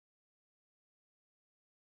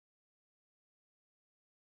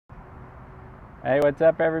Hey, what's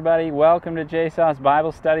up, everybody? Welcome to JSOS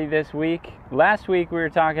Bible Study this week. Last week we were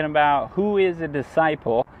talking about who is a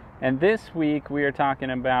disciple, and this week we are talking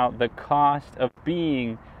about the cost of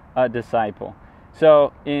being a disciple.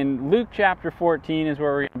 So in Luke chapter 14 is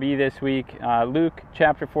where we're going to be this week. Luke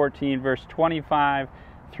chapter 14, verse 25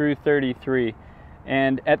 through 33.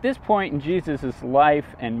 And at this point in Jesus'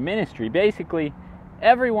 life and ministry, basically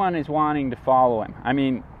everyone is wanting to follow him. I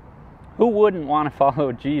mean, who wouldn't want to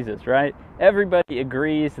follow Jesus, right? Everybody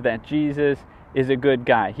agrees that Jesus is a good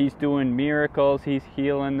guy. He's doing miracles. He's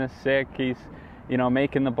healing the sick. He's,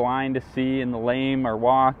 making the blind to see and the lame are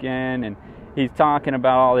walking. And he's talking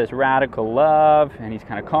about all this radical love. And he's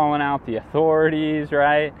kind of calling out the authorities,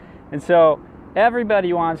 right? And so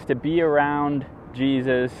everybody wants to be around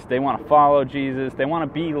Jesus. They want to follow Jesus. They want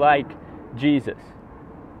to be like Jesus.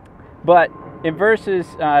 But in verses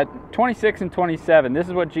 26 and 27, this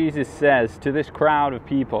is what Jesus says to this crowd of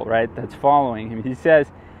people, right, that's following him. He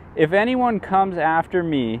says, "If anyone comes after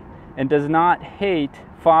me and does not hate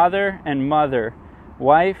father and mother,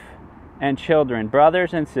 wife and children,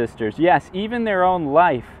 brothers and sisters, yes, even their own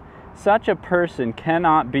life, such a person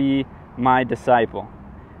cannot be my disciple.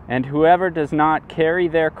 And whoever does not carry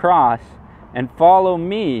their cross and follow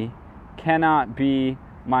me cannot be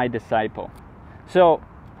my disciple." So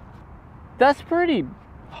that's pretty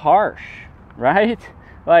harsh, right?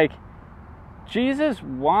 Like, Jesus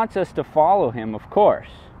wants us to follow him, of course.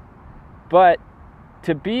 But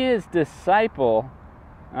to be his disciple,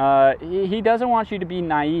 he doesn't want you to be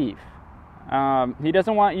naive. He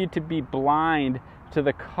doesn't want you to be blind to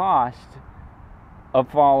the cost of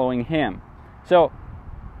following him. So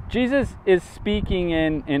Jesus is speaking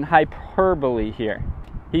in hyperbole here.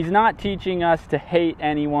 He's not teaching us to hate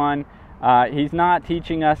anyone. He's not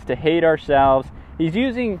teaching us to hate ourselves. He's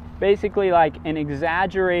using basically like an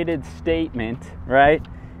exaggerated statement, right?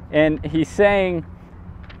 And he's saying,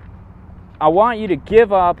 I want you to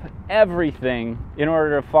give up everything in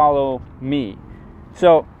order to follow me.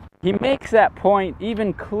 So he makes that point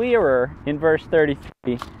even clearer in verse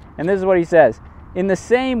 33. And this is what he says. "In the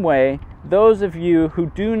same way, those of you who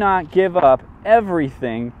do not give up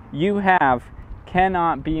everything you have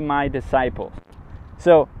cannot be my disciples."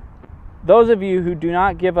 So those of you who do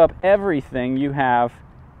not give up everything you have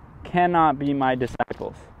cannot be my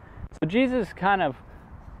disciples. So Jesus kind of,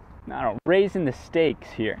 raising the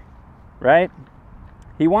stakes here, right?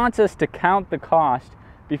 He wants us to count the cost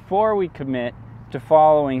before we commit to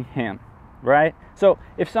following him, right? So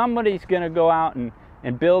if somebody's going to go out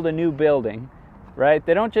and build a new building, right,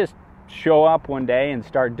 they don't just show up one day and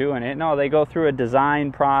start doing it. No, they go through a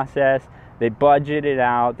design process. They budget it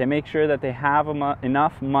out. They make sure that they have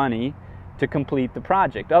enough money to complete the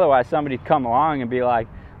project. Otherwise, somebody'd come along and be like,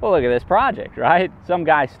 well, look at this project, right? Some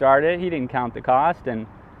guy started it, he didn't count the cost, and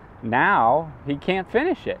now he can't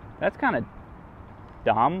finish it. That's kind of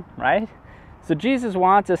dumb, right? So Jesus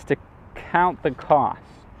wants us to count the cost.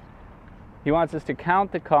 He wants us to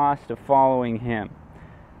count the cost of following him.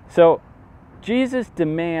 So Jesus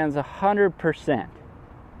demands 100%.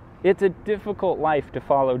 It's a difficult life to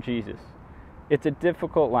follow Jesus. It's a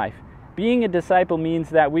difficult life. Being a disciple means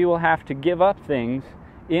that we will have to give up things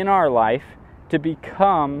in our life to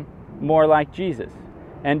become more like Jesus.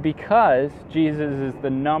 And because Jesus is the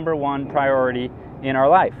number one priority in our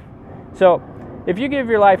life. So if you give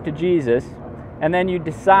your life to Jesus and then you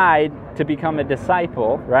decide to become a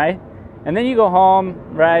disciple, right? And then you go home,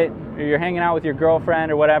 right? Or you're hanging out with your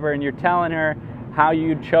girlfriend or whatever, and you're telling her how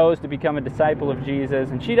you chose to become a disciple of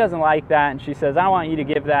Jesus, and she doesn't like that, and she says, I want you to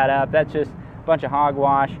give that up. That's just a bunch of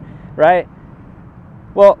hogwash. Right?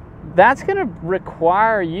 Well, that's going to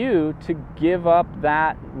require you to give up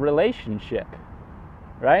that relationship,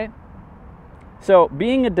 right? So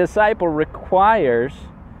being a disciple requires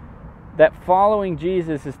that following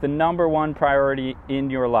Jesus is the number one priority in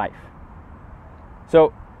your life.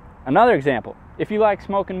 So another example, if you like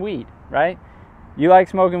smoking weed, right? You like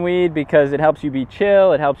smoking weed because it helps you be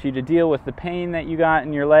chill, it helps you to deal with the pain that you got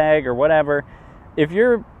in your leg or whatever. If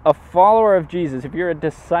you're a follower of Jesus, if you're a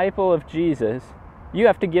disciple of Jesus, you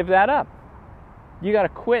have to give that up. You got to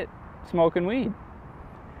quit smoking weed.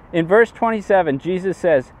 In verse 27, Jesus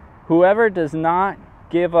says, whoever does not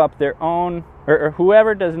give up their own, or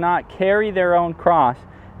whoever does not carry their own cross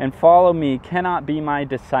and follow me cannot be my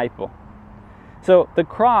disciple. So the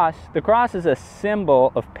cross is a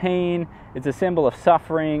symbol of pain, it's a symbol of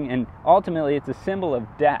suffering, and ultimately it's a symbol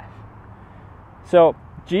of death. So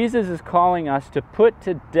Jesus is calling us to put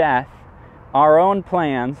to death our own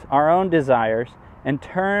plans, our own desires, and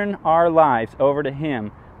turn our lives over to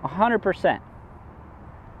him 100%.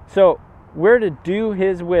 So we're to do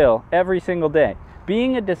his will every single day.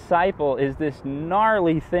 being a disciple is this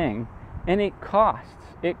gnarly thing, and it costs.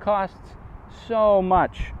 It costs so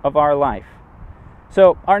much of our life.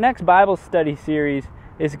 So our next Bible study series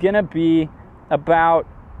is going to be about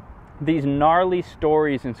these gnarly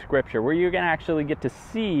stories in Scripture, where you're going to actually get to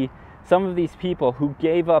see some of these people who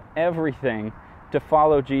gave up everything to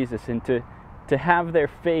follow Jesus and to have their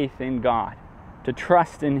faith in God, to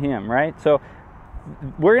trust in Him, right? So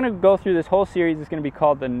we're going to go through this whole series. It's going to be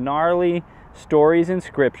called The Gnarly Stories in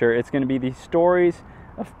Scripture. It's going to be these stories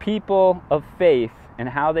of people of faith and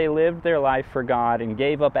how they lived their life for God and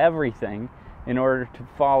gave up everything in order to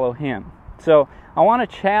follow Him. So I want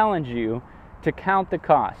to challenge you to count the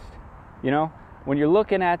cost. You know, when you're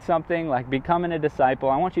looking at something like becoming a disciple,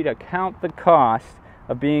 I want you to count the cost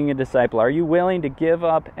of being a disciple. Are you willing to give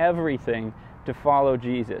up everything to follow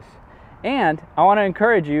Jesus? And I want to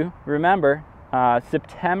encourage you, remember,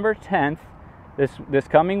 September 10th, this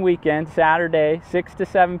coming weekend, Saturday, 6 to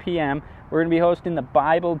 7 p.m., we're going to be hosting the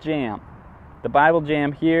Bible Jam. The Bible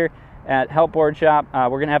Jam here at Help Board Shop. We're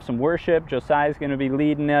going to have some worship. Josiah's going to be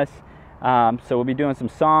leading us. So we'll be doing some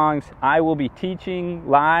songs. I will be teaching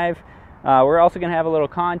live. We're also going to have a little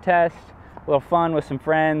contest, a little fun with some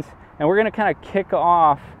friends. And we're going to kind of kick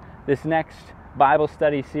off this next Bible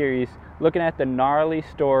study series looking at the gnarly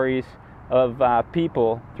stories of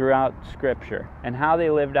people throughout Scripture and how they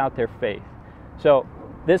lived out their faith. So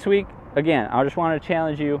this week, again, I just want to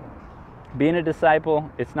challenge you. Being a disciple,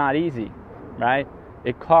 it's not easy, right?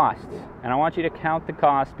 It costs. And I want you to count the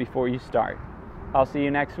cost before you start. I'll see you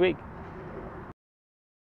next week.